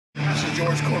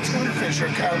George Corpse, Hunter Fisher,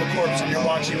 Kyle Corpse, and you're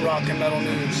watching Rock and Metal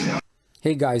News.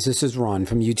 Hey guys, this is Ron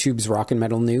from YouTube's Rock and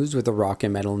Metal News with a Rock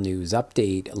and Metal News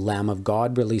update. Lamb of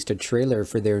God released a trailer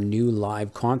for their new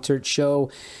live concert show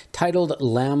titled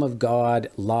Lamb of God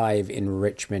Live in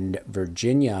Richmond,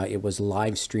 Virginia. It was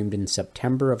live streamed in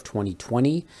September of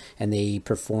 2020, and they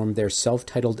performed their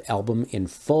self-titled album in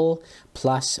full,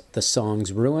 plus the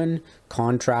songs Ruin,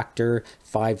 Contractor,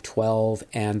 512,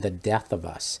 and The Death of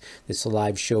Us. This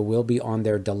live show will be on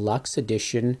their deluxe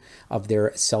edition of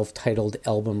their self-titled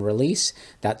album release.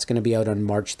 That's going to be out on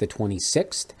March the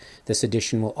 26th. This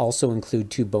edition will also include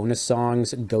 2 bonus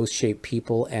songs, Ghost-Shaped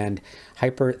People and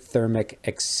Hyperthermic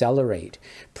Accelerate.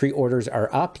 Pre-orders are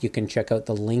up. You can check out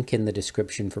the link in the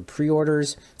description for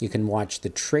pre-orders. You can watch the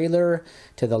trailer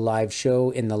to the live show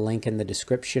in the link in the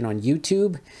description on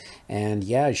YouTube. And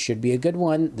yeah, it should be a good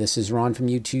one. This is Ron from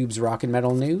YouTube's Rock and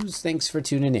Metal News. Thanks for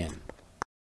tuning in.